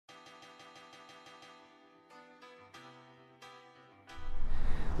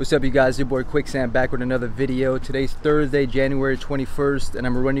What's up, you guys? Your boy Quicksand back with another video. Today's Thursday, January 21st, and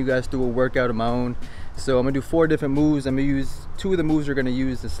I'm gonna run you guys through a workout of my own. So I'm gonna do 4 different moves. I'm gonna use 2 of the moves. Are gonna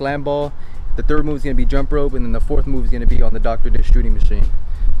use the slam ball. The 3rd move is gonna be jump rope, and then the 4th move is gonna be on the Dr. Dish shooting machine.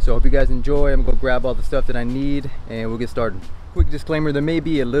 So I hope you guys enjoy. I'm gonna go grab all the stuff that I need, and we'll get started. Quick disclaimer: there may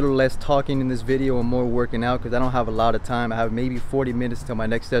be a little less talking in this video and more working out because I don't have a lot of time. I have maybe 40 minutes till my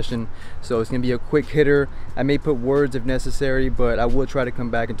next session, so it's gonna be a quick hitter. I may put words if necessary, but I will try to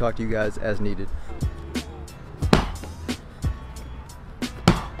come back and talk to you guys as needed.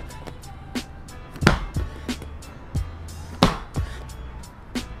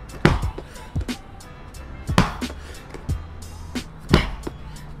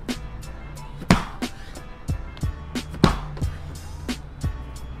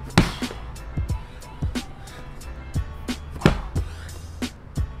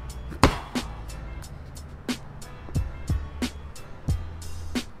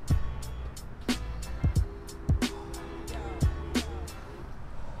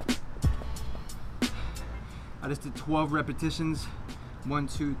 I just did 12 repetitions, 1,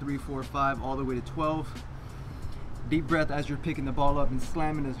 2, 3, 4, 5, all the way to 12. Deep breath as you're picking the ball up and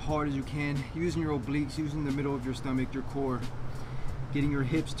slamming as hard as you can, using your obliques, using the middle of your stomach, your core, getting your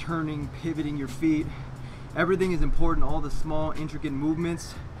hips turning, pivoting your feet. Everything is important. All the small, intricate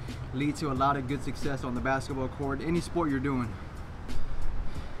movements lead to a lot of good success on the basketball court, any sport you're doing.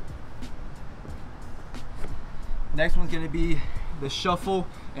 Next one's gonna be the shuffle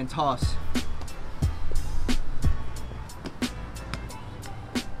and toss.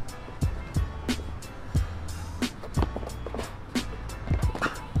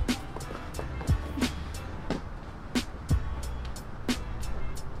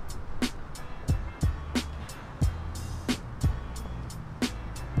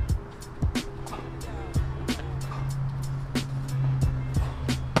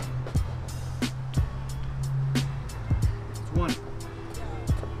 One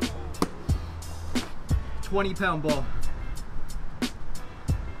 20-pound ball.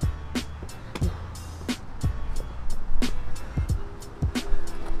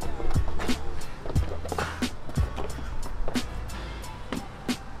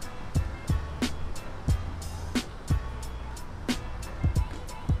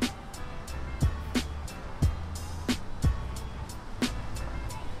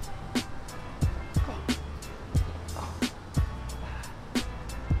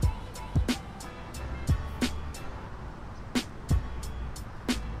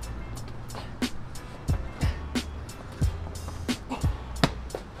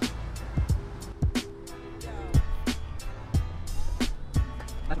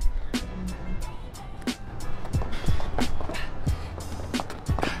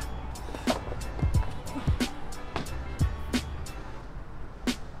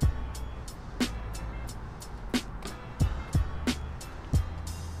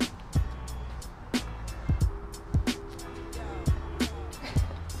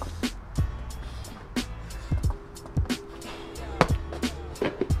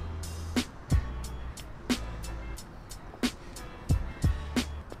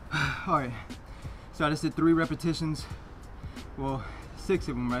 Alright, so I just did 3 repetitions, well 6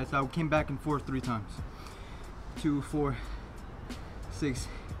 of them, right? So I came back and forth 3 times. 2, 4, 6,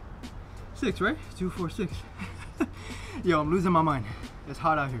 6, right? 2, 4, 6. Yo, I'm losing my mind. It's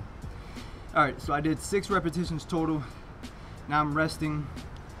hot out here. Alright, so I did 6 repetitions total. Now I'm resting.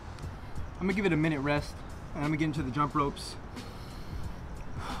 I'm gonna give it a minute rest, and I'm gonna get into the jump ropes.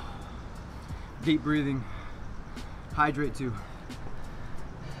 Deep breathing. Hydrate too.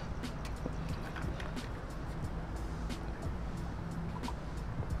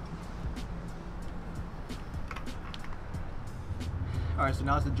 Alright, so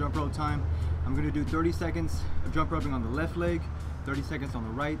now it's the jump rope time. I'm going to do 30 seconds of jump roping on the left leg, 30 seconds on the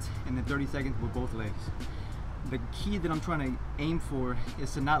right, and then 30 seconds with both legs. The key that I'm trying to aim for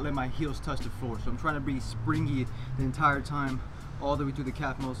is to not let my heels touch the floor. So I'm trying to be springy the entire time, all the way through the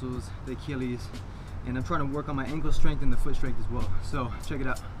calf muscles, the Achilles, and I'm trying to work on my ankle strength and the foot strength as well. So check it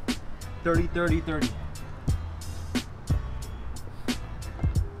out. 30, 30, 30.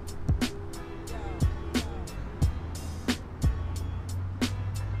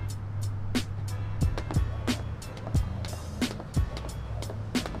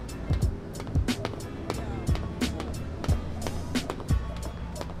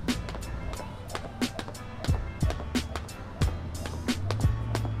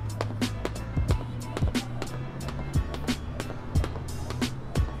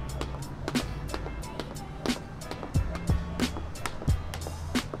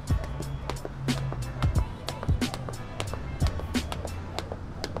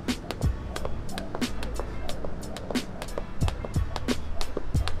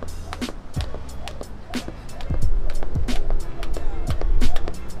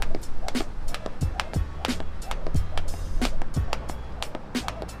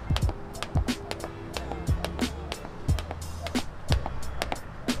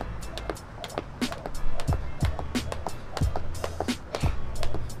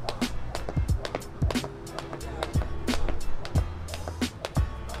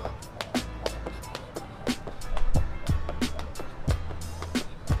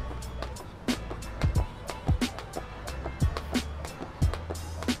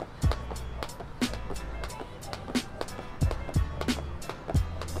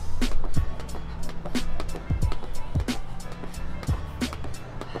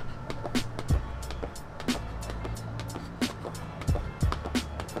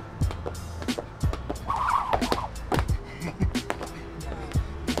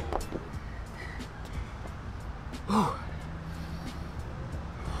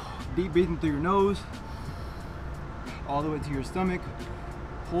 Keep breathing through your nose, all the way to your stomach.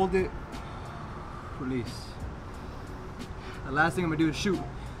 Hold it, release. The last thing I'm gonna do is shoot.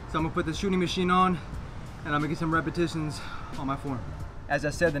 So I'm gonna put the shooting machine on and I'm gonna get some repetitions on my form. As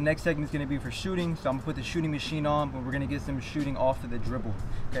I said, the next segment is gonna be for shooting. So I'm gonna put the shooting machine on, but we're gonna get some shooting off of the dribble.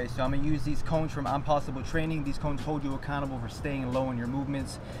 Okay, so I'm gonna use these cones from Impossible Training. These cones hold you accountable for staying low in your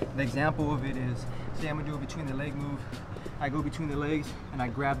movements. The example of it is, say I'm gonna do a between the leg move. I go between the legs and I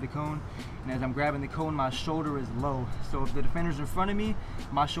grab the cone. And as I'm grabbing the cone, my shoulder is low. So if the defender's in front of me,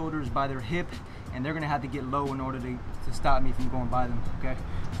 my shoulder is by their hip and they're gonna have to get low in order to stop me from going by them, okay?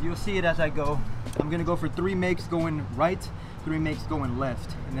 So you'll see it as I go. I'm gonna go for 3 makes going right, 3 makes going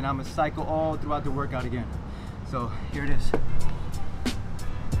left, and then I'm gonna cycle all throughout the workout again. So here it is.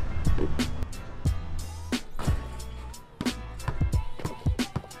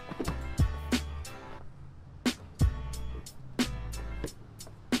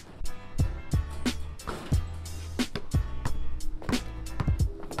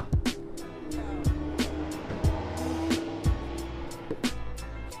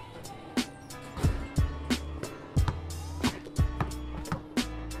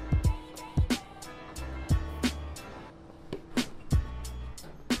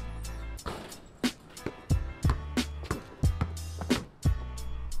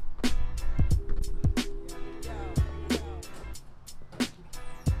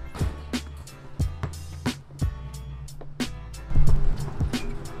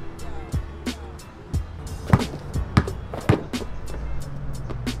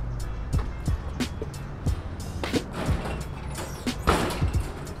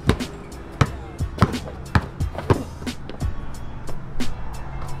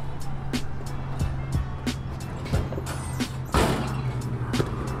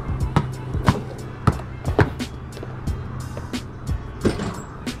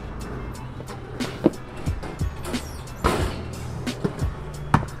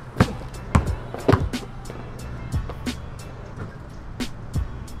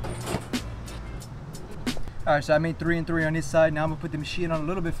 All right, so I made 3 and 3 on this side. Now I'm gonna put the machine on a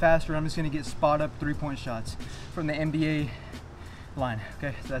little bit faster. I'm just gonna get spot up 3-point shots from the NBA line.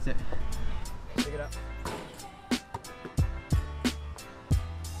 Okay, so that's it. Check it out.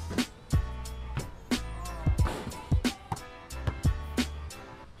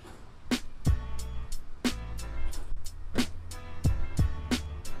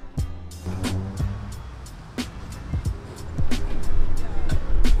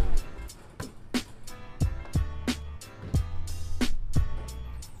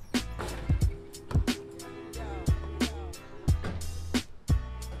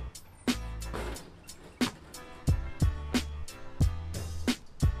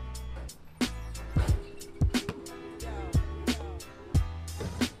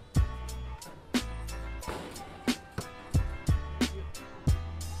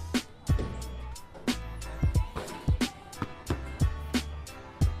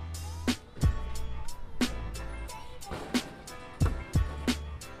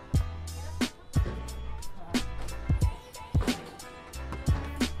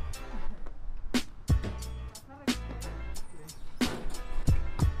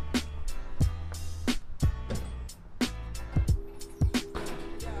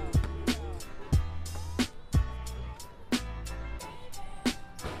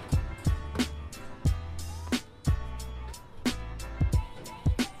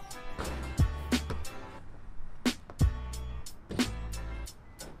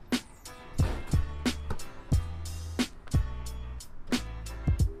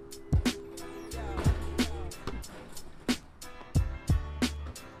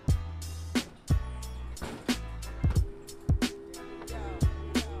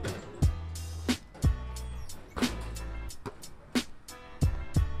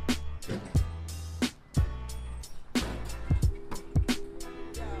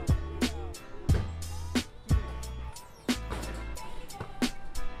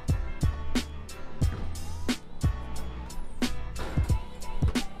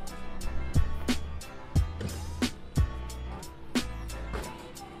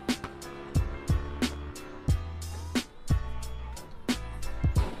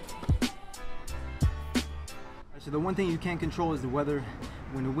 So the one thing you can't control is the weather.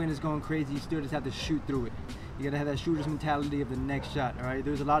 When the wind is going crazy, you still just have to shoot through it. You gotta have that shooter's mentality of the next shot, all right?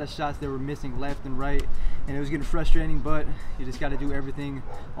 There's a lot of shots that were missing left and right, and it was getting frustrating, but you just gotta do everything,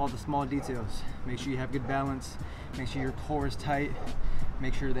 all the small details. Make sure you have good balance, make sure your core is tight,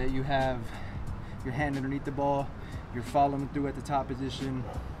 make sure that you have your hand underneath the ball, you're following through at the top position,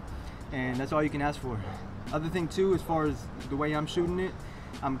 and that's all you can ask for. Other thing too, as far as the way I'm shooting it,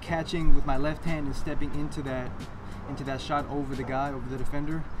 I'm catching with my left hand and stepping into that shot over the guy, over the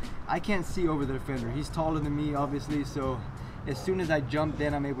defender. I can't see over the defender. He's taller than me, obviously, so as soon as I jump,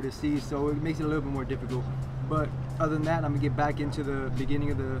 then I'm able to see, so it makes it a little bit more difficult. But other than that, I'm gonna get back into the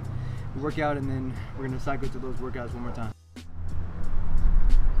beginning of the workout, and then we're gonna cycle to those workouts one more time.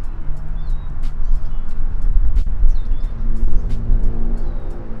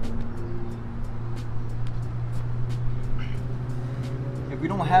 If we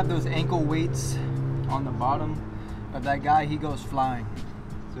don't have those ankle weights on the bottom of that guy, he goes flying.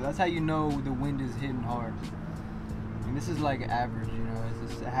 So that's how you know the wind is hitting hard. And this is like average, you know,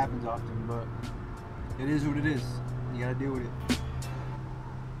 it happens often, but it is what it is. You gotta deal with it.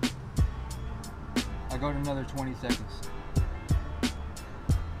 I go to another 20 seconds.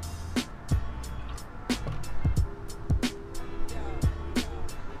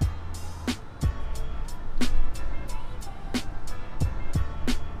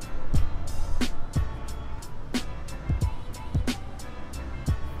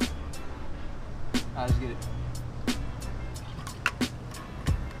 Let's get it.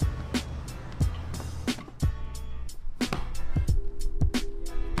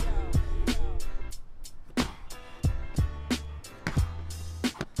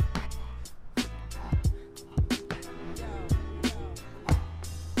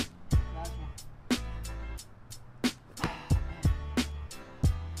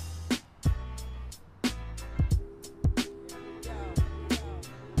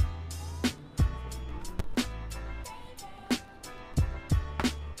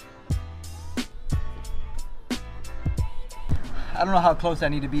 I don't know how close I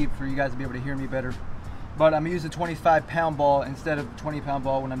need to be for you guys to be able to hear me better, but I'm gonna use a 25-pound ball instead of a 20-pound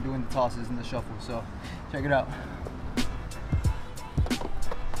ball when I'm doing the tosses and the shuffle, so check it out.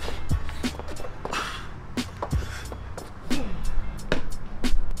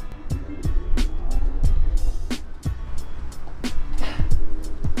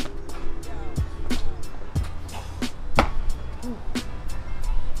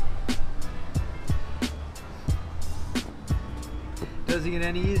 Doesn't get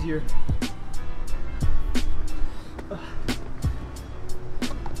any easier.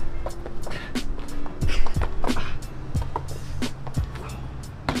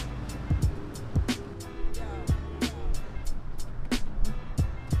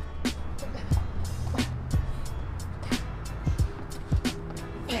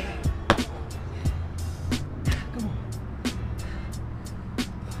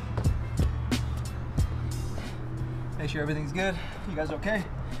 Make sure everything's good. You guys okay?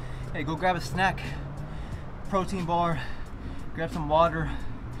 Hey, go grab a snack, protein bar, grab some water,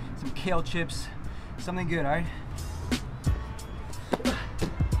 some kale chips, something good, all right?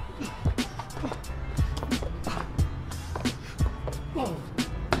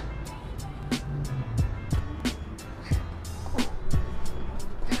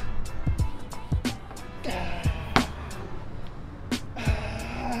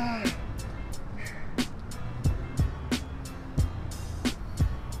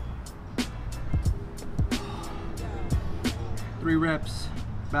 Three reps,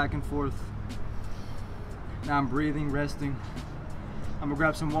 back and forth. Now I'm breathing, resting. I'm gonna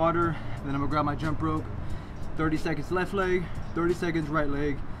grab some water, then I'm gonna grab my jump rope. 30 seconds left leg, 30 seconds right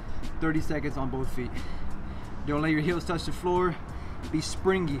leg, 30 seconds on both feet. Don't let your heels touch the floor. Be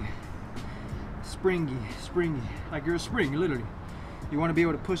springy, springy, springy, like you're a spring, literally. You wanna be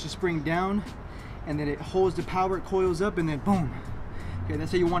able to push the spring down, and then it holds the power, it coils up, and then boom. Okay,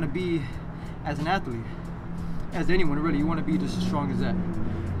 that's how you wanna be as an athlete. As anyone, really, you want to be just as strong as that.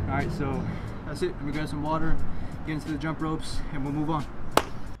 All right, so that's it. Let me grab some water, get into the jump ropes, and we'll move on.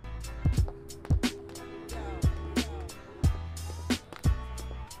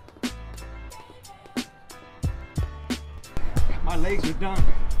 My legs are done.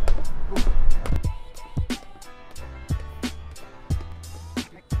 Ooh.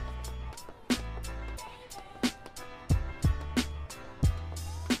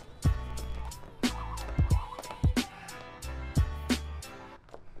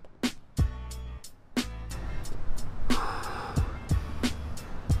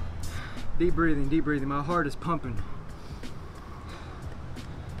 Deep breathing, deep breathing. My heart is pumping.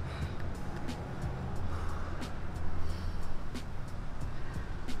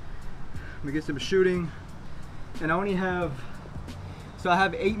 Let me get some shooting. And I only have, so I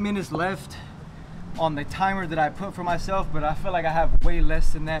have 8 minutes left on the timer that I put for myself, but I feel like I have way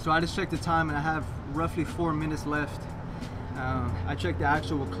less than that. So I just checked the time and I have roughly 4 minutes left. I checked the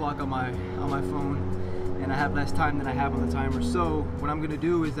actual clock on my phone, and I have less time than I have on the timer. So what I'm gonna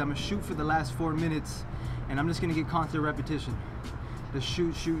do is I'm gonna shoot for the last 4 minutes, and I'm just gonna get constant repetition. to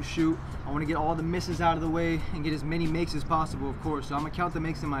shoot. I want to get all the misses out of the way and get as many makes as possible, of course. So I'm gonna count the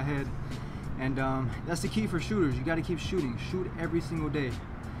makes in my head, and that's the key for shooters. You got to keep shooting. Shoot every single day,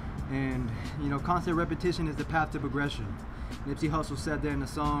 and you know, constant repetition is the path to progression. Nipsey Hussle said that in a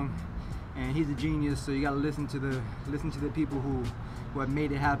song, and he's a genius. So you got to listen to the people who have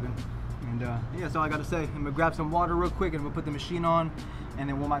made it happen. And yeah, that's all I got to say. I'm gonna grab some water real quick, and I'm gonna put the machine on, and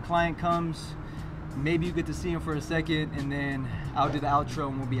then when my client comes, maybe you get to see him for a second, and then I'll do the outro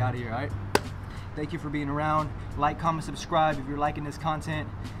and we'll be out of here. All right, thank you for being around. Like, comment, subscribe if you're liking this content,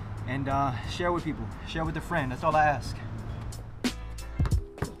 and share with people, share with a friend. That's all I ask.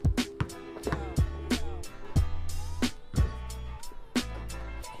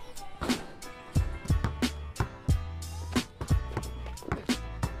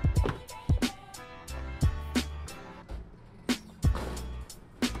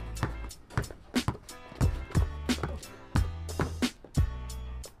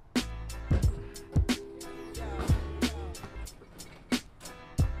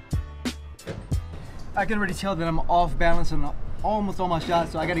 I can already tell that I'm off balance on almost all my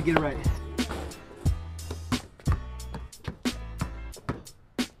shots, so I gotta get it right.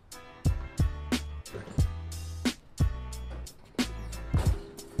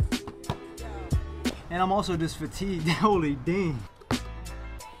 And I'm also just fatigued. Holy dang.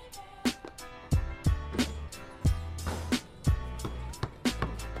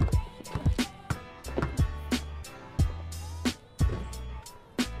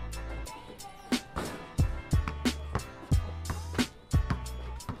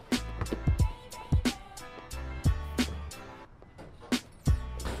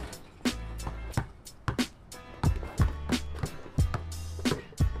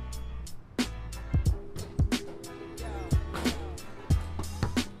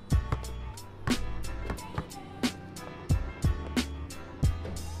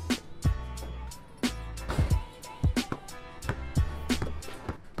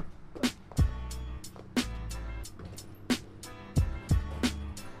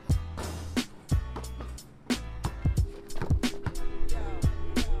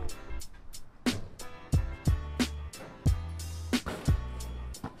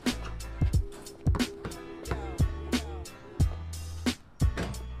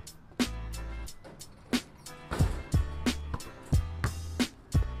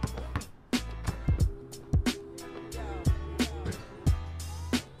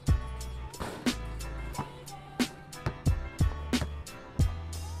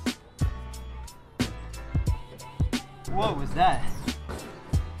 What was that?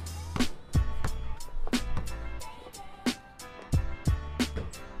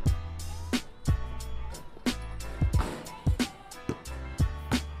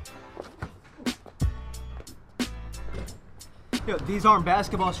 Yo, these aren't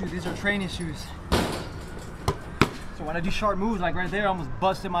basketball shoes, these are training shoes. So when I do sharp moves, like right there, I almost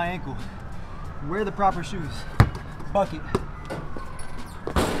busted my ankle. Wear the proper shoes. Bucket.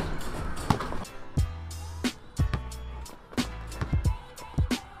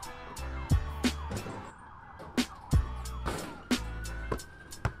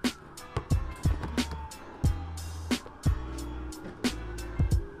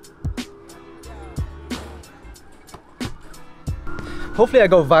 Hopefully I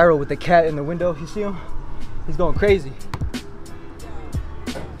go viral with the cat in the window. You see him? He's going crazy.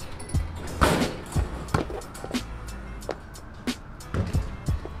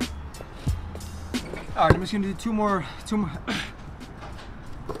 All right, I'm just gonna do two more. All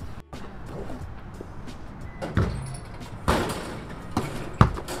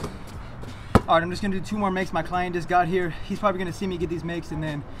right, I'm just gonna do 2 more makes. My client just got here. He's probably gonna see me get these makes, and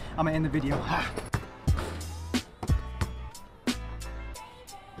then I'm gonna end the video.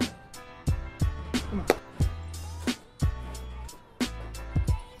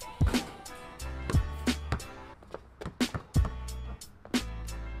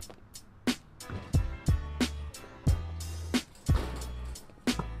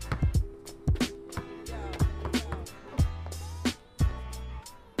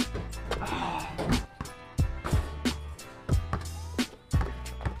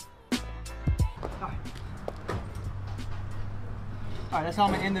 Alright, that's how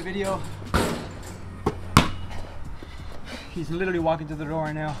I'm gonna end the video. He's literally walking to the door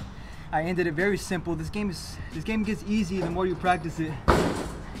right now. I ended it very simple. This game gets easy the more you practice it.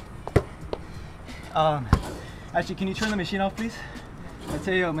 Actually, can you turn the machine off, please?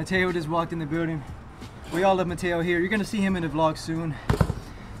 Mateo just walked in the building. We all love Mateo here. You're gonna see him in the vlog soon.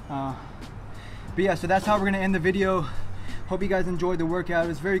 But yeah, so that's how we're gonna end the video. Hope you guys enjoyed the workout.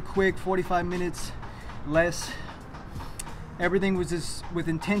 It's very quick, 45 minutes less. everything was just with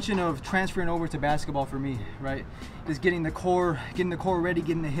intention of transferring over to basketball for me, right? Just getting the core ready,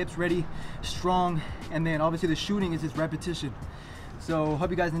 getting the hips ready, strong, and then obviously the shooting is just repetition. So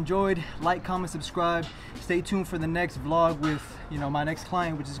hope you guys enjoyed. Like, comment, subscribe. Stay tuned for the next vlog with, you know, my next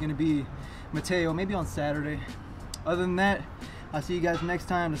client, which is going to be Mateo, maybe on Saturday. Other than that, I'll see you guys next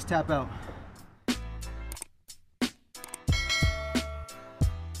time. Let's tap out.